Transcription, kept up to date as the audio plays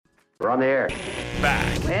We're on the air.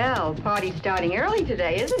 Back Well, party's starting early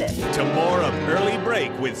today, isn't it? to more of Early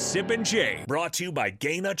Break with Sip and Jay, brought to you by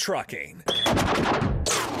Gaina Trucking.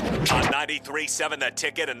 On 93.7 The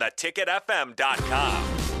Ticket and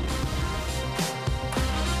theticketfm.com.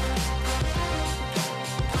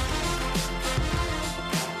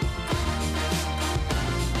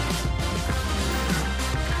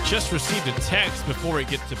 Just received a text before we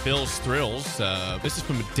get to Bill's Thrills. This is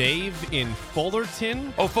from Dave in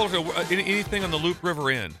Fullerton. Oh, Fullerton, anything on the Loop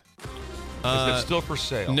River Inn? Is it still for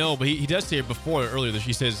sale? No, but he does say it before earlier.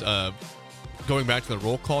 He says, going back to the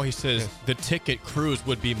roll call, he says the ticket cruise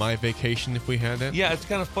would be my vacation if we had that. Yeah, it's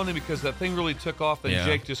kind of funny because that thing really took off, and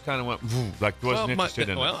Jake just kind of went like wasn't interested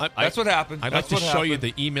in it. That's what happened. I'd like to show you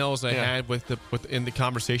the emails I had in the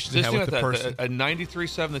conversations I had with the person. A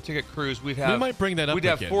 93.7 The Ticket cruise, we might bring that up. We'd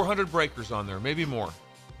have 400 breakers on there, maybe more.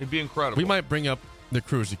 It'd be incredible. We might bring up the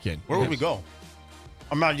cruise again. Where would we go?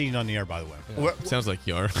 I'm not eating on the air, by the way. Yeah. Sounds like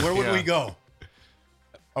you are. Where would we go?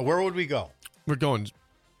 Where would we go? We're going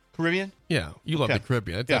Caribbean? Yeah, you love the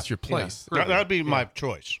Caribbean. That's your place. Yeah. That'd be my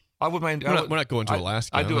choice. I would mind. We're not going to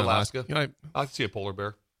Alaska. I'd do Alaska. You know, I'd see a polar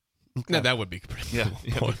bear. No, that would be pretty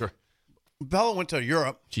cool. Yeah. Bella went to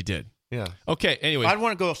Europe. She did. Yeah. Okay. Anyway, I'd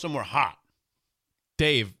want to go somewhere hot.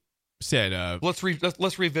 Dave said, let's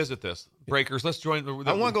revisit this. Breakers. Let's join.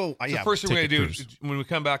 I want to go. The first thing we're going to do when we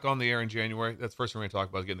come back on the air in January. That's the first thing we're going to talk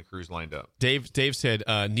about is getting the cruise lined up. Dave said,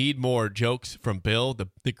 need more jokes from Bill.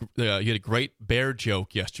 You had a great bear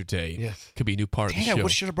joke yesterday. Yes. Could be a new part of the show. We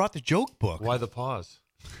should have brought the joke book. Why the pause?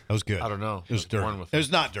 That was good. I don't know. It was dirty. It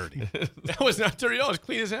was not dirty. That was not dirty at all. It was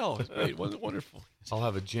clean as hell. It was great. Wasn't it wonderful? I'll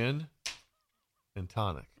have a gin and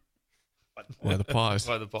tonic. Why the pause?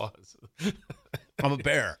 Why the pause? I'm a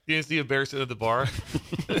bear. You didn't see a bear sitting at the bar?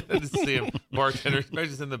 Just see a bartender.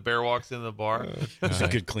 Imagine the bear walks in the bar. It's a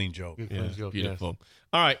good, clean joke. Beautiful. Yes.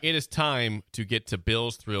 All right, it is time to get to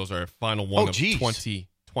Bill's Thrills, our final one of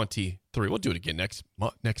 2023. We'll do it again next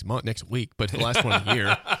week, but the last one of the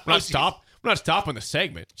year. We're not stopping the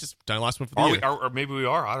segment. Just the last one for the year. Or maybe we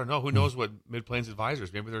are. I don't know. Who knows what MidPlains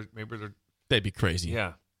Advisors? Maybe they're. They'd be crazy.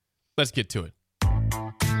 Yeah. Let's get to it.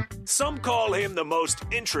 Some call him the most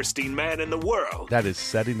interesting man in the world. That is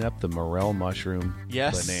setting up the morel mushroom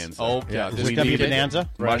bonanza. Oh, yeah. Is it going to be bonanza?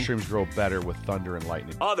 Mushrooms grow better with thunder and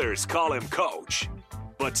lightning. Others call him Coach.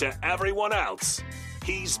 But to everyone else,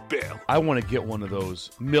 he's Bill. I want to get one of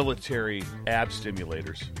those military ab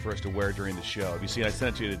stimulators for us to wear during the show. Have you seen? I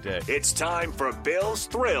sent it to you today. It's time for Bill's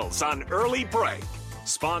Thrills on Early Break.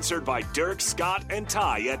 Sponsored by Dirk, Scott, and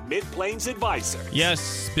Ty at MidPlains Advisors.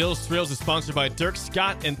 Yes, Bill's Thrills is sponsored by Dirk,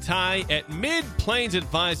 Scott, and Ty at MidPlains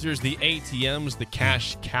Advisors, the ATMs, the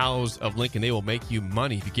cash cows of Lincoln. They will make you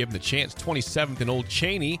money if you give them the chance. 27th and Old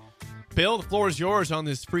Cheney. Bill, the floor is yours on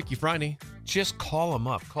this Freaky Friday. Just call them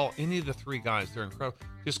up. Call any of the three guys. They're incredible.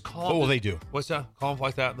 Just call them. What will they do? What's that? Call them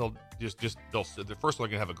like that. They'll they're first of all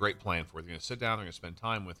going to have a great plan for you. They're going to sit down. They're going to spend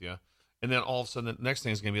time with you. And then all of a sudden, the next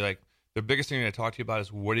thing is going to be like, the biggest thing they're going to talk to you about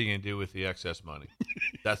is what are you going to do with the excess money?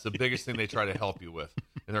 That's the biggest thing they try to help you with.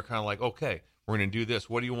 And they're kind of like, okay, we're going to do this.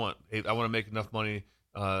 What do you want? Hey, I want to make enough money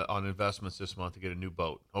on investments this month to get a new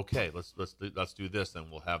boat. Okay, let's do this. Then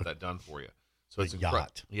we'll have that done for you. So it's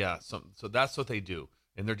incredible. Yeah. So that's what they do,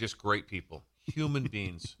 and they're just great people, human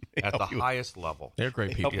beings at the highest level. They're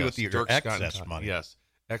great people. Help you with your excess money. Yes,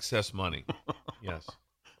 excess money. Yes.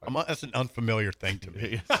 That's an unfamiliar thing to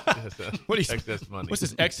me. What is excess money? What's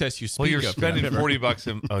this excess you speak Well, you're of? spending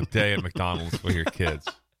 $40 a day at McDonald's with your kids.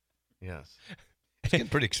 Yes. It's getting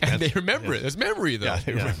pretty expensive. And they remember it. There's memory, though. Yeah,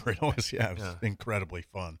 they remember it. Always, it was incredibly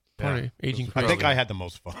fun. Aging I think I had the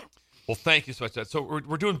most fun. Well, thank you so much. So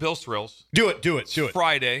we're doing Bill's Thrills. Do it.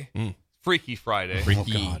 Friday. Freaky Friday.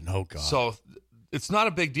 Oh, God. So it's not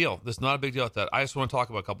a big deal. There's not a big deal at that. I just want to talk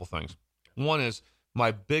about a couple things. One is my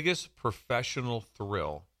biggest professional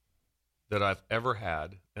thrill that I've ever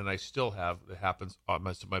had, and I still have, that happens.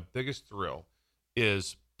 My biggest thrill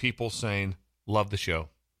is people saying, love the show.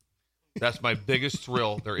 That's my biggest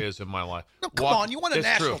thrill there is in my life. No, come on. You won a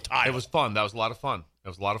national title. It was fun. That was a lot of fun. It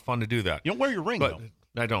was a lot of fun to do that. You don't wear your ring, though.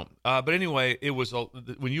 I don't. But anyway, it was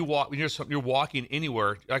when you're walking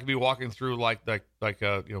anywhere. I could be walking through like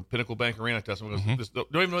Pinnacle Bank Arena. Someone goes, don't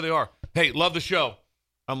even know who they are. Hey, love the show.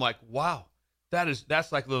 I'm like, wow.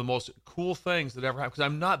 That's like the most cool things that ever happened, because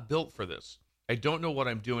I'm not built for this. I don't know what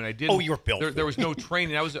I'm doing. I didn't. Oh, you're built. There was no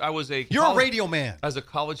training. I was a. You're a radio man. As a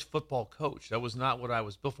college football coach, that was not what I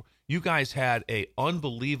was built for. You guys had a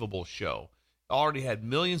unbelievable show. Already had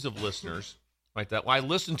millions of listeners. Like that. Well, I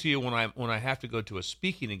listen to you when I have to go to a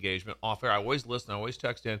speaking engagement off air. I always listen. I always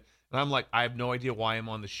text in, And I'm like, I have no idea why I'm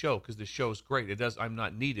on the show because the show's great. I'm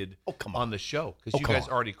not needed on the show because you guys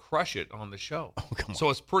already crush it on the show. So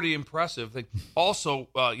it's pretty impressive. Also,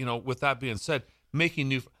 with that being said, making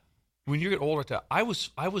new. When you get older, I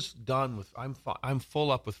was done with. I'm full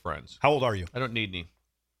up with friends. How old are you? I don't need any.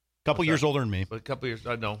 Couple years older than me. A couple years.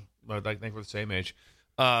 No, I think we're the same age.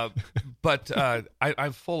 But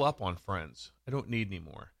I'm full up on friends. I don't need any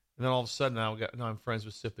more. And then all of a sudden, now I'm friends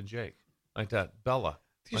with Sip and Jake, like that Bella.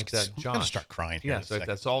 Like that, Josh. I'm gonna start crying here. Yes,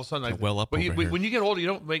 that's all of a sudden. When you get older, you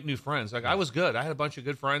don't make new friends. Like I was good. I had a bunch of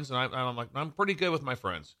good friends, and I'm like, I'm pretty good with my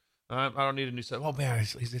friends. I don't need a new set. Oh man,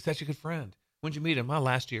 he's such a good friend. When'd you meet him?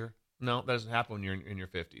 Last year. No, that doesn't happen when you're in your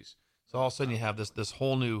 50s. So all of a sudden, you have this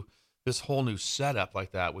whole new setup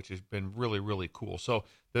like that, which has been really, really cool. So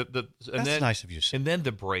that's nice of you. And then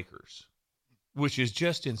the breakers, which is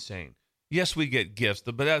just insane. Yes, we get gifts,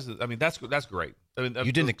 but that's great. I mean,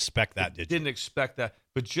 you didn't expect that, did you? Didn't expect that,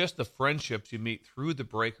 but just the friendships you meet through the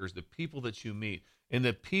breakers, the people that you meet, and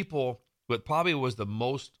the people. What probably was the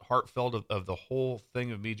most heartfelt of the whole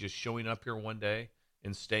thing of me just showing up here one day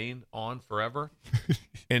and staying on forever,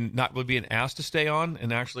 and not being asked to stay on.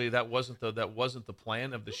 And actually, that wasn't the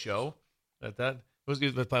plan of the show. The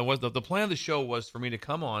plan of the show was for me to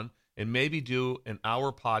come on and maybe do an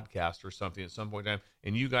hour podcast or something at some point in time,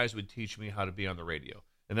 and you guys would teach me how to be on the radio.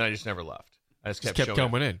 And then I just never left. I just kept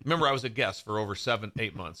coming in. Remember, I was a guest for over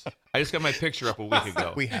 7-8 months. I just got my picture up a week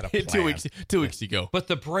ago. We had a plan. 2 weeks ago. But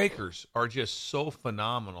the breakers are just so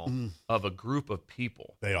phenomenal of a group of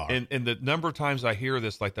people. They are. And the number of times I hear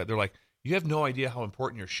this like that, they're like, you have no idea how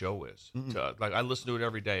important your show is. Like I listen to it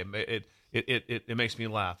every day. It makes me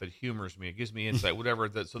laugh. It humors me. It gives me insight, whatever.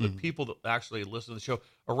 So the people that actually listen to the show,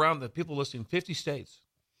 around the people listening 50 states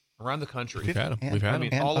around the country. We've had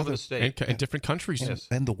them. All over the state. In different countries. Yes.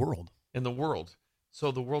 And the world. In the world.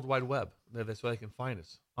 So the World Wide Web. That's where they can find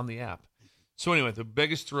us, on the app. So anyway, the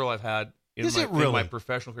biggest thrill I've had in my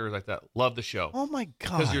professional career is like that. Love the show. Oh, my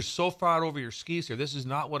God. Because you're so far out over your skis here. This is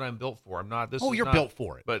not what I'm built for. I'm not. You're built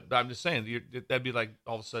for it. But I'm just saying, that'd be like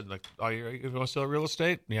all of a sudden, like, oh, you want to sell real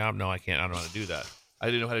estate? Yeah, no, I can't. I don't know how to do that. I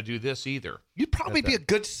didn't know how to do this either. You'd probably be a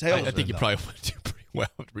good salesman. I think you probably would do pretty well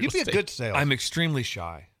with real estate. You'd be a good salesman. I'm extremely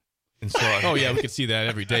shy. And so we can see that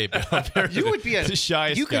every day. But you would be the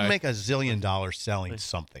shyest You could guy. make $1 zillion selling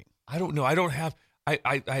something. I don't know. I don't have.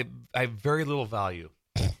 I have very little value.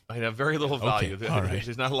 I have very little value. Okay. All right.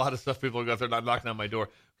 There's not a lot of stuff people go out there not knocking on my door.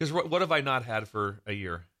 Because what have I not had for a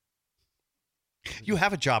year? You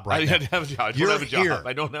have a job right now. now. I have a job.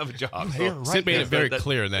 I don't have a job. Sid made it very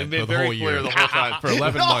clear that made for the whole year. The whole time. For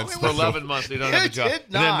 11 months. For 11 months, they don't have a job. Did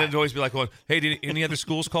And not. then they'd always be like, hey, did any other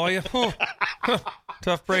schools call you?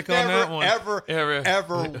 Tough break on that one. Ever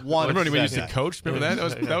once. Remember when you used to coach? Remember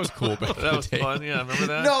that? That was cool. That was fun. Yeah, remember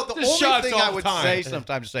that? No, the Just only shots thing all I the would time. say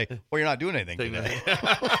sometimes is say, well, you're not doing anything today. And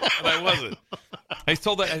I wasn't. I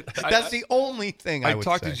told that. That's the only thing I would say.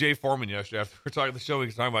 I talked to Jay Foreman yesterday after we were talking the show. He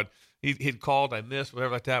was talking about he'd called, I missed,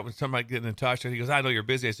 whatever like that. When somebody getting in touch, and he goes, "I know you're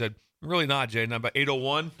busy." I said, "I'm really not, Jay. Not about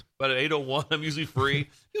 8:01, but at 8:01, I'm usually free."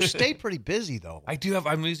 You stay pretty busy though. I do have.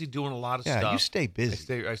 I'm usually doing a lot of stuff. Yeah, you stay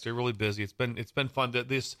busy. I stay really busy. It's been fun.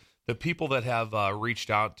 The people that have reached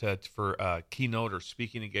out for keynote or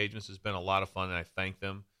speaking engagements has been a lot of fun, and I thank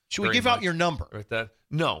them. Should we give out your number? With that?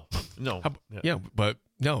 No. But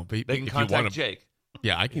They can if contact you want Jake.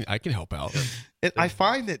 Yeah, I can help out. I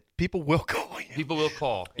find that people will call you. People will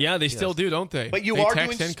call. Yeah, they still do, don't they? But you They are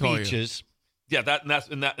text doing and call you. speeches. Yeah,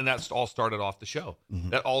 that's all started off the show.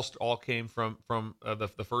 That all came from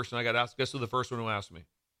the first one I got asked. Guess who the first one who asked me?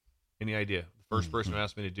 Any idea? The first person who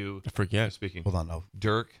asked me to do I forget. speaking. Hold on, no.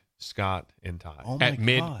 Dirk, Scott, and Ty. Oh my At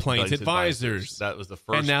MidPlains God. Advisors. That was the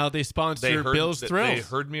first. And now they sponsor Bill's Thrills. They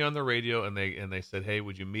heard me on the radio, and they said, "Hey,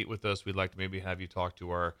 would you meet with us? We'd like to maybe have you talk to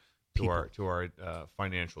our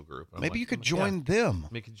financial group." Maybe you could join them.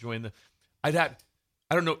 Maybe you could join them.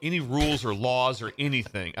 I don't know any rules or laws or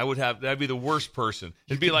anything. That'd be the worst person.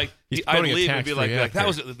 It'd be like I'd leave and be like that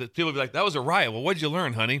was people would be like, that was a riot. Well, what'd you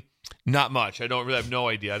learn, honey? Not much. I have no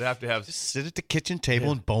idea. I'd have to have Just sit at the kitchen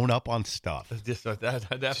table and bone up on stuff. I'd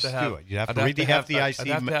have to have. do it. You'd have to read the FDIC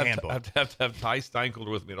handbook. I'd have to have Ty Steinkel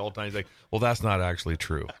with me at all times. Like, well, that's not actually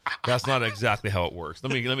true. That's not exactly how it works.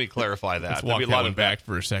 Let me clarify that. Let's walk that one back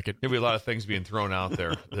for a second. There'd be a lot of things being thrown out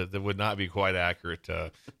there that would not be quite accurate.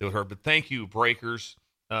 That would hurt. But thank you, Breakers.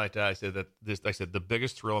 I said the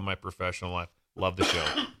biggest thrill in my professional life. Love the show.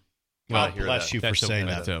 God bless you for saying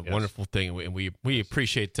that. That's a wonderful thing, and we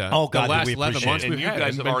appreciate the God, last we 11 appreciate months it. we've And you had. guys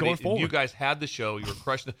and have been already. going forward. You guys had the show. You were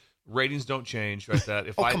crushing it. ratings don't change like that.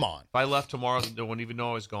 If come on. If I left tomorrow, they wouldn't even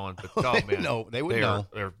know I was gone. But oh man, no, they would know.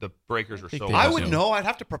 The breakers are so. I would know. I'd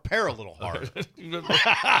have to prepare a little hard,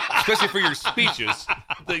 especially for your speeches.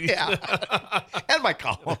 Yeah, and my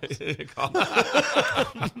columns.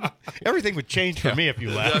 Everything would change for me if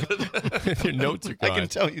you left. Your notes are gone. I can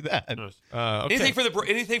tell you that. Okay.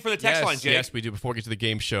 Anything for the text line, Jake? Yes, we do. Before we get to the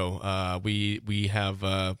game show, we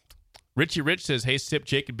have Richie Rich says, "Hey, Sip,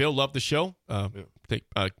 Jake, and Bill, love the show."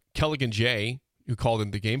 Kelligan J, who called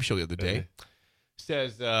in the game show the other day,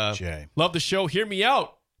 says, Jay, love the show. Hear me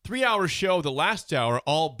out. 3-hour show. The last hour,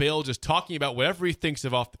 all Bill just talking about whatever he thinks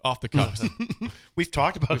of off the cuffs. We've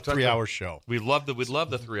talked about a 3-hour show. We'd love the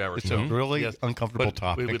 3-hour It's show. a really uncomfortable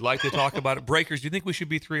topic. We'd like to talk about it. Breakers, do you think we should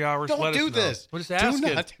be 3 hours? Don't do this. We're just asking.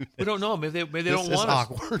 Do not do this. We don't know. Maybe they don't want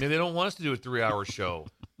us. Maybe they don't want us to do a 3-hour show.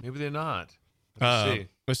 Maybe they're not.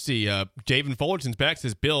 Let's see. David Fullerton's back,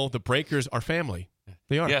 says, Bill, the Breakers are family.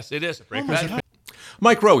 They are. Yes, it is.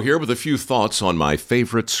 Mike Rowe here with a few thoughts on my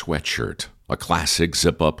favorite sweatshirt. A classic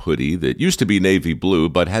zip-up hoodie that used to be navy blue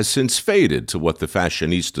but has since faded to what the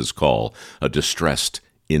fashionistas call a distressed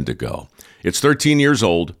indigo. It's 13 years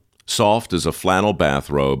old, soft as a flannel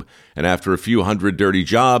bathrobe, and after a few hundred dirty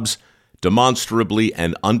jobs, demonstrably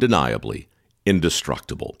and undeniably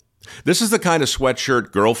indestructible. This is the kind of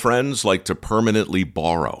sweatshirt girlfriends like to permanently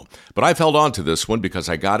borrow. But I've held on to this one because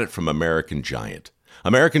I got it from American Giant.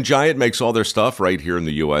 American Giant makes all their stuff right here in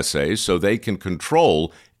the USA so they can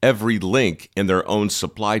control every link in their own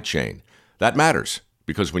supply chain. That matters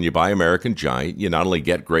because when you buy American Giant, you not only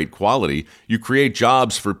get great quality, you create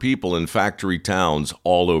jobs for people in factory towns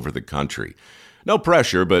all over the country. No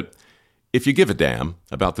pressure, but if you give a damn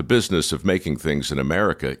about the business of making things in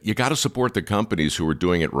America, you got to support the companies who are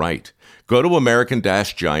doing it right. Go to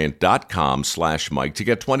american-giant.com/Mike to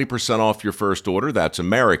get 20% off your first order. That's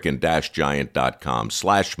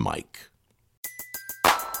american-giant.com/Mike.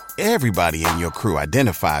 Everybody in your crew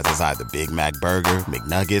identifies as either Big Mac Burger,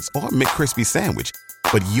 McNuggets, or McCrispy Sandwich.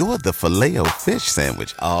 But you're the Filet-O-Fish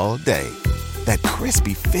Sandwich all day. That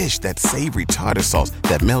crispy fish, that savory tartar sauce,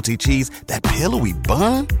 that melty cheese, that pillowy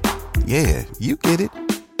bun. Yeah, you get it.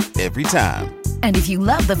 Every time. And if you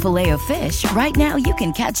love the Filet-O-Fish, right now you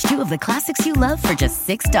can catch 2 of the classics you love for just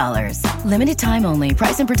 $6. Limited time only.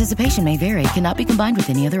 Price and participation may vary. Cannot be combined with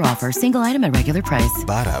any other offer. Single item at regular price.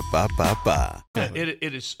 Ba-da-ba-ba-ba.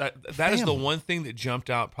 It is. That is the one thing that jumped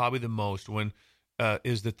out probably the most when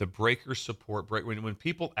is that the breakers support when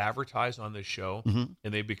people advertise on this show and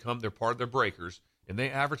they're part of their breakers and they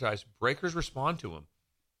advertise, breakers respond to them.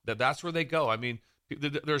 That's where they go. I mean,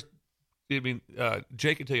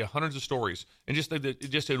 Jake can tell you hundreds of stories, and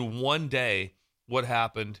just in one day, what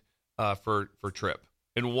happened for Trip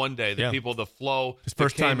in one day. The people, the flow, his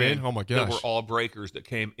first time in, oh my gosh, that were all breakers that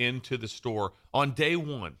came into the store on day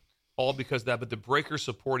one, all because of that. But the breakers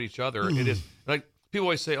support each other. It is like people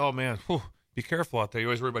always say, "Oh man, be careful out there." You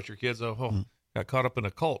always worry about your kids. Got caught up in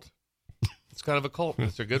a cult. It's kind of a cult.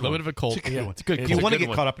 It's a good one. A little bit of a cult. It's a good. You want to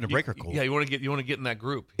get caught up in a breaker cult. Yeah, you want to get in that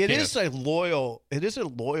group. It is a loyal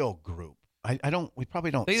group. We probably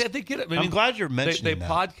don't. They get it. I'm glad you're mentioning they that.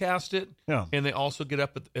 podcast it, and they also get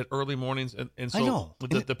up at early mornings. And so I know.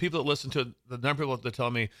 The people that listen to it, the number of people that tell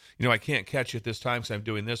me, I can't catch it this time because I'm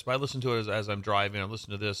doing this, but I listen to it as I'm driving. I listen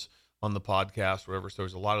to this on the podcast, whatever. So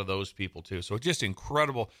there's a lot of those people too. So it's just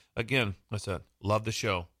incredible. Again, I said, love the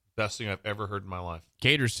show. Best thing I've ever heard in my life.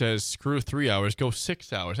 Gator says, screw 3 hours, go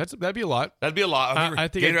 6 hours. That'd be a lot. That'd be a lot. I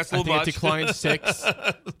think Gator, that's a little much. It declined 6.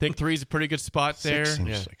 I think 3 is a pretty good spot there. 6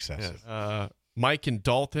 seems excessive. Mike in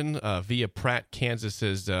Dalton via Pratt, Kansas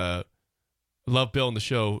says, love Bill and the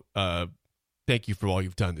show. Thank you for all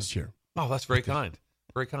you've done this year. Oh, that's very kind.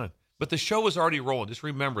 Very kind. But the show was already rolling. Just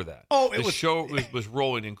remember that. The show was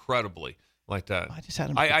rolling incredibly like that.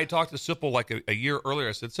 I talked to Sipple like a year earlier.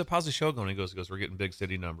 I said, Sip, how's the show going? He goes, we're getting big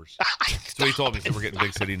city numbers. So he told me, we're getting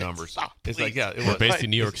big city numbers. It's like, it was. We're based in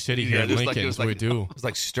New York City here in Lincoln. That's what we do. It's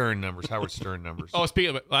like Stern numbers, Howard Stern numbers. Oh,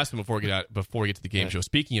 speaking of, last one before we get to the game show.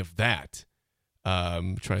 Speaking of that,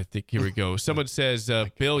 trying to think. Here we go. Someone says,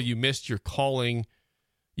 Bill, you missed your calling.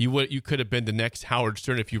 You could have been the next Howard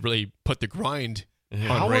Stern if you really put the grind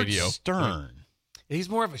on radio. Howard Stern. He's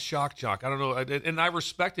more of a shock jock. I don't know, and I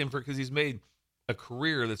respect him because he's made a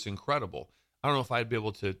career that's incredible. I don't know if I'd be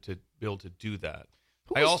able to do that.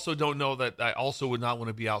 I also don't know that I also would not want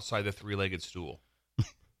to be outside the 3-legged stool.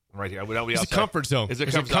 Right here, I would not be outside. It's a comfort zone. It's a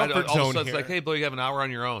comfort zone. It's like, hey, Bill, you have an hour on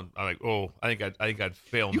your own. I'm like, I think I'd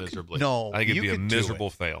fail miserably. No, I think it'd be a miserable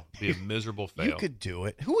fail. Be a miserable fail. You could do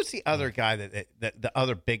it. Who was the other guy that the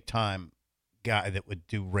other big time guy that would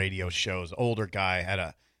do radio shows? Older guy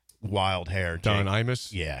had wild hair. Don Jake.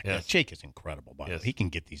 Imus? Yeah. Yes. Jake is incredible, by the way. He can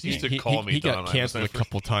get these He used names. to call me He Don got canceled Imus. a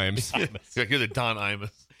couple times. You're the Don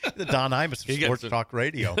Imus. The Don Imus of Sports Talk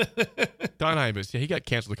Radio. Don Imus. Yeah, he got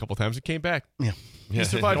canceled a couple times and came back. Yeah. He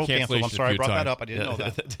survived No cancel. cancellation I'm sorry a I few brought times. that up. I didn't know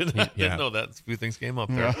that. Didn't know that. A few things came up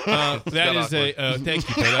there. That is a thank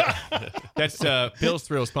you for that. That's Bill's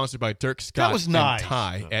Thrill, sponsored by Dirk Scott was nice. and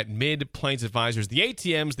Ty at MidPlains Advisors. The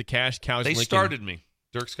ATMs, the cash cows. They Lincoln. started me.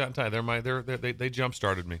 Dirk, Scott, and Ty. They jump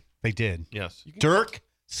started me. They did. Yes. Dirk,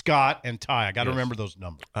 Scott, and Ty. I got to Yes. remember those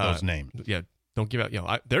numbers, those names. Yeah, don't give out.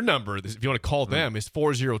 Their number, if you want to call them, is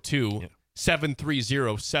 402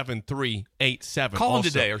 730 7387. Call them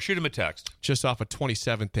today or shoot them a text. Just off of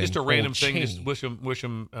 27th and Just a random Old thing. Chain. Just wish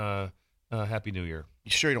them Happy New Year.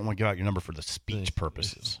 You sure you don't want to give out your number for the speech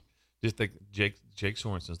purposes? Just think Jake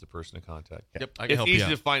Sorensen's the person to contact. Yep, I can It's help easy you out.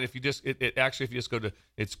 to find if you just actually if you just go to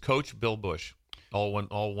it's Coach Bill Bush, all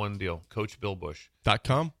one deal. Coach Bill Bush.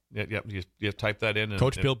 .com? Yep. You type that in and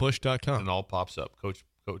CoachBillBush.com. and all pops up.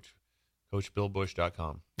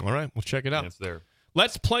 CoachBillBush.com. All right, we'll check it out. And it's there.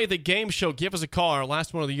 Let's play the game show. Give us a call. Our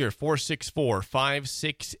last one of the year,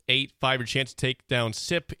 464-5685. Your chance to take down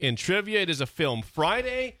Sip in trivia. It is a film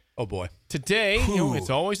Friday. Oh, boy. Today, it's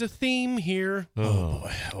always a theme here. Oh,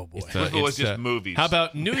 boy. What if it was just movies? How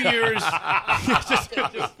about New Year's? How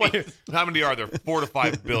many are there? 4 to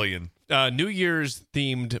 5 billion. New Year's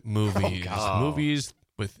themed movies. Movies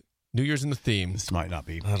with New Year's in the theme. This might not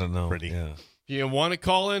be I don't know. pretty. Yeah. If you want to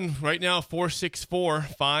call in right now,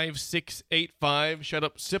 464-5685. Shut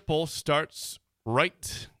Up Sipple starts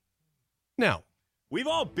right now. We've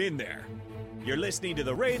all been there. You're listening to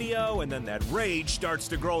the radio, and then that rage starts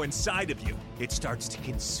to grow inside of you. It starts to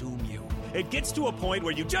consume you. It gets to a point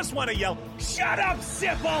where you just want to yell, "Shut up,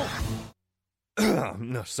 Sipple!"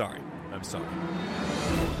 No, sorry. I'm sorry.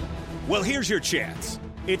 Well, here's your chance.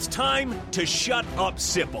 It's time to shut up,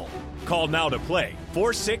 Sipple. Call now to play.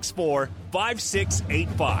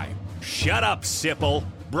 464-5685. Shut up, Sipple.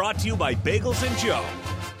 Brought to you by Bagels Joe.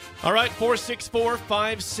 All right,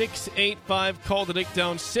 464-5685. Call to take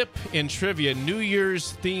down Sip in trivia. New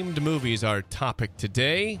Year's themed movies, our topic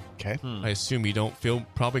today. Okay. I assume you don't feel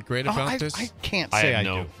probably great about this. I can't say I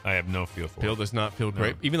do. I have no feel for Bill it. does not feel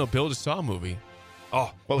great, even though Bill just saw a movie. Oh,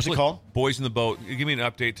 What was it called? Boys in the Boat. Give me an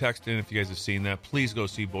update. Text in if you guys have seen that. Please go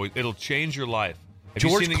see Boys. It'll change your life. Have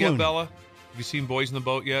George you seen it yet, Clooney. Bella? Have you seen Boys in the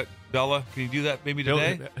Boat yet, Bella? Can you do that maybe Bill,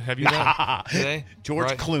 today? have you done? Today? George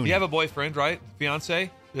Right. Clooney. You have a boyfriend, right? Fiance?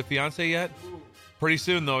 The fiance yet? Pretty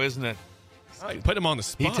soon, though, isn't it? Put him on the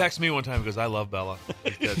spot. He texted me one time and goes, "I love Bella."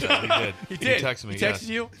 He did. He did. He did. He texted me. He texted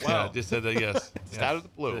you? Wow. Wow. Just said that. Yes. It's out of the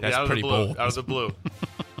blue. That's out of pretty the blue. bold. Out of the blue.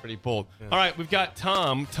 Pretty bold. All right, we've got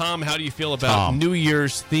Tom. Tom, how do you feel about Tom. New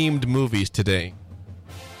Year's themed movies today?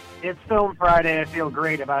 It's Film Friday. I feel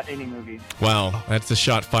great about any movie. Wow, that's a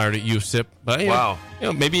shot fired at you, Sip. But, Wow.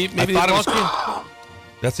 Maybe I thought it was. they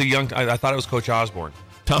That's a young. I thought it was Coach Osborne.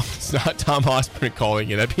 It's not Tom Osborne calling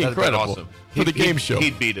it. That'd be That'd be incredible awesome. for the game show.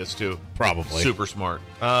 He'd beat us too. Probably. Super smart.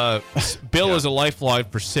 Bill is a lifeline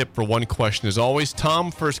for Sip for one question, as always. Tom,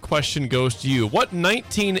 first question goes to you. What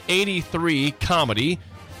 1983 comedy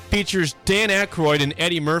features Dan Aykroyd and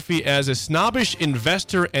Eddie Murphy as a snobbish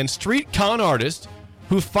investor and street con artist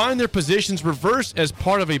who find their positions reversed as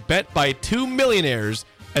part of a bet by two millionaires,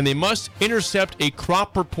 and they must intercept a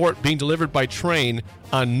crop report being delivered by train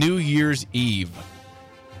on New Year's Eve?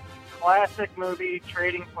 Classic movie,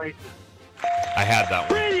 Trading Places. I had that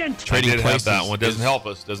one. Brilliant! I Trading did have Places that one. Doesn't is- help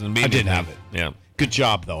us. Doesn't mean I did anything. have it. Yeah. Good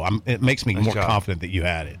job, though. It makes me Nice more job. confident that you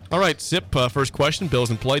had it. All right, Sip, first question.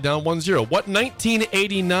 Bill's in play, down 1-0. What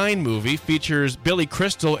 1989 movie features Billy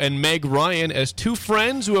Crystal and Meg Ryan as two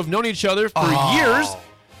friends who have known each other for years,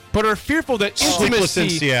 but are fearful that Sleepless in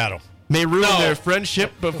intimacy Seattle. may ruin their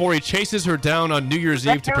friendship before he chases her down on New Year's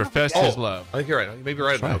Eve to profess his love? I think you're right. You may be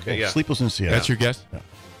right. Right. Okay. Yeah. Sleepless in Seattle. That's your guess?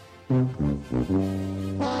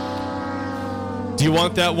 Do you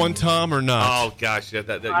want that one, Tom, or not? Oh gosh. Yeah.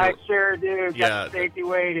 That I sure do. Got Yeah. the safety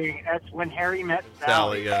waiting. That's When Harry Met Sally.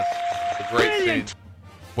 Sally. Yeah. A great scene.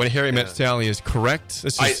 When Harry Met Sally is correct.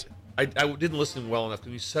 This is I didn't listen well enough.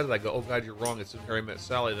 When you said it, I go, "Oh God, you're wrong." It's in Harry Met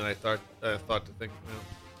Sally. Then I thought to think.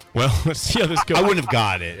 well. Let's see how this goes. I wouldn't have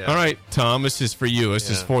got it. Yeah. All right, Tom. This is for you.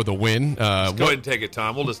 This is Yeah. for the win. Go ahead and take it,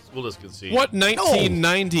 Tom. We'll just concede. What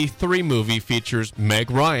 1993 movie features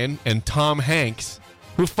Meg Ryan and Tom Hanks,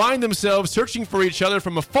 who find themselves searching for each other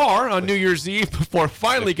from afar on New Year's Eve before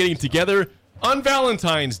finally getting together on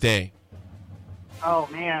Valentine's Day? Oh,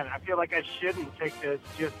 man. I feel like I shouldn't take this.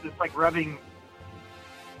 It's like rubbing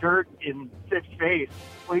dirt in Sip's face.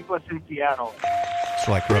 Sleepless in Seattle. It's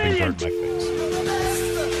like rubbing dirt in my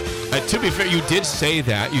face. To be fair, you did say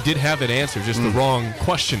that. You did have that answer, just the wrong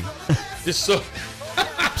question. Just so,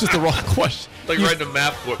 Just the wrong question. like writing a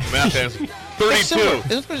math answer. 32.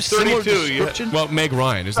 Isn't there a similar 32, yeah. description? Well, Meg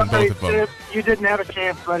Ryan is in both of them. You didn't have a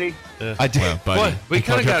chance, buddy. I did. Well, buddy. What? We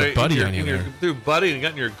kind of got it buddy in on you your, there. through buddy and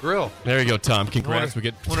got in your grill. There you go, Tom. Congrats.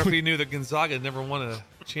 wonder if he knew that Gonzaga had never won a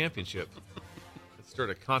championship. It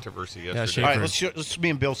started a controversy yesterday. Schaefer. All right, let's me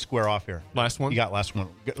and Bill square off here. Last one? You got last one.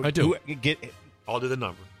 I do. I'll do the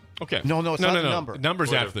number. Okay. No, it's not the number. Number's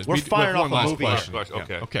Whatever. after this. We're firing one off a last movie. question.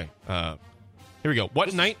 Okay. Yeah. Okay. Here we go. What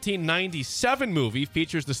 1997 movie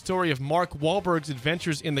features the story of Mark Wahlberg's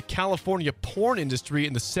adventures in the California porn industry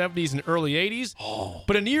in the 70s and early 80s? Oh.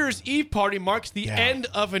 But a New Year's Eve party marks the end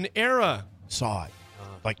of an era. Saw it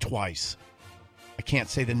like twice. I can't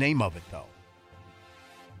say the name of it though.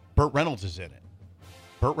 Burt Reynolds is in it.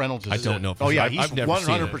 Burt Reynolds is I in don't it. know. If Oh yeah, I've he's never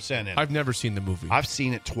seen 100% in it. I've never seen the movie. I've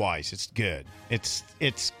seen it twice. It's good. It's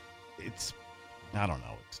I don't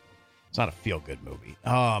know. It's not a feel good movie.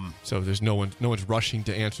 So there's no one's rushing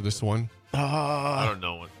to answer this one. I don't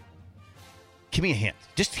know one. Give me a hint.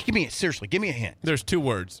 Just give me seriously. Give me a hint. There's 2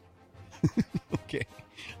 words. Okay.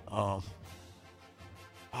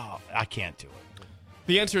 I can't do it.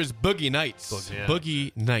 The answer is Boogie Nights.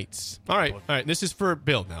 Boogie Nights. All right. This is for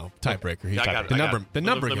Bill now. Tiebreaker. He's Yeah, I got it. the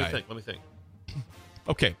number Let guy. me think.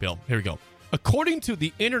 Okay, Bill. Here we go. According to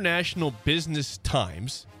the International Business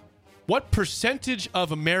Times, what percentage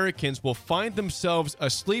of Americans will find themselves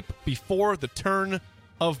asleep before the turn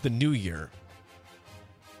of the new year?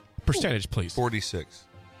 Percentage, please. 46.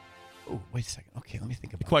 Oh, wait a second. Okay, let me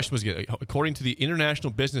think about The question was, according to the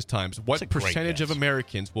International Business Times, what That's a great percentage of guess.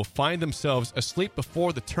 Americans will find themselves asleep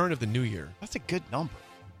before the turn of the new year? That's a good number.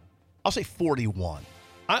 I'll say 41.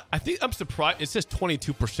 I think I'm surprised. It says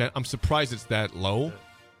 22%. I'm surprised it's that low.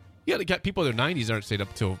 You got people in their 90s aren't staying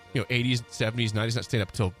up till 80s, 70s, 90s, not staying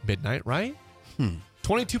up till midnight, right?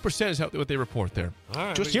 22% is what they report there. All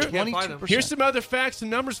right. Just we can't find 'em. 22%. Here's some other facts and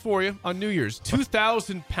numbers for you on New Year's.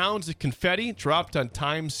 2,000 pounds of confetti dropped on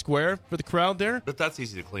Times Square for the crowd there. But that's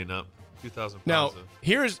easy to clean up. 2,000 pounds. Now, of-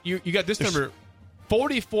 here's you got this number.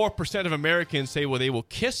 44% of Americans say they will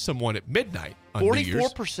kiss someone at midnight on New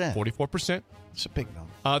Year's. 44%. 44%. It's a big number.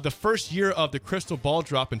 The first year of the crystal ball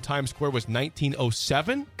drop in Times Square was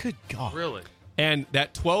 1907. Good God. Really? And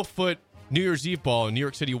that 12-foot New Year's Eve ball in New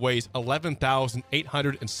York City weighs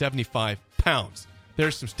 11,875 pounds.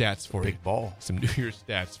 There's some stats for you. Big ball. Some New Year's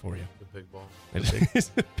stats for you. The big ball.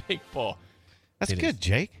 It's a big ball. That's It good, is.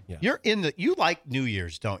 Jake. Yeah. You like New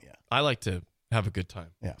Year's, don't you? I like to have a good time.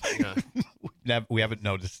 Yeah. Yeah. We haven't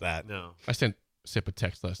noticed that. No. I sent Sip a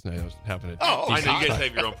text last night. I was having a Oh, I decent know you guys time.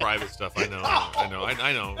 have your own private stuff. I know.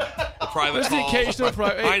 The private There's the calls. occasional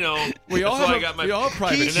private. I know. We all That's why have I got my. we all have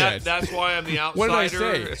private and chats. that's why I'm the outsider. What did I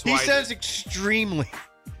say? That's He why says extremely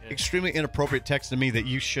inappropriate text to me that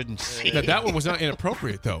you shouldn't see. That one was not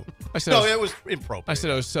inappropriate though. I said No, I was, it was inappropriate. I said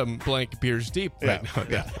I was some blank beers deep right now.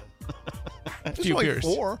 Yeah. A It's few only beers.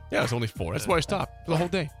 4. Yeah, it was only 4. That's why I stopped for the whole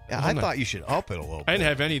day. Yeah, The whole I night. thought you should up it a little bit. I didn't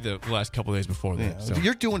have any the last couple of days before that. Yeah. So.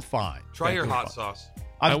 You're doing fine. Try your hot sauce.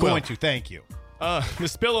 I'm I will. going to. Thank you. The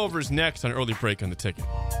spillover is next on Early Break on the Ticket.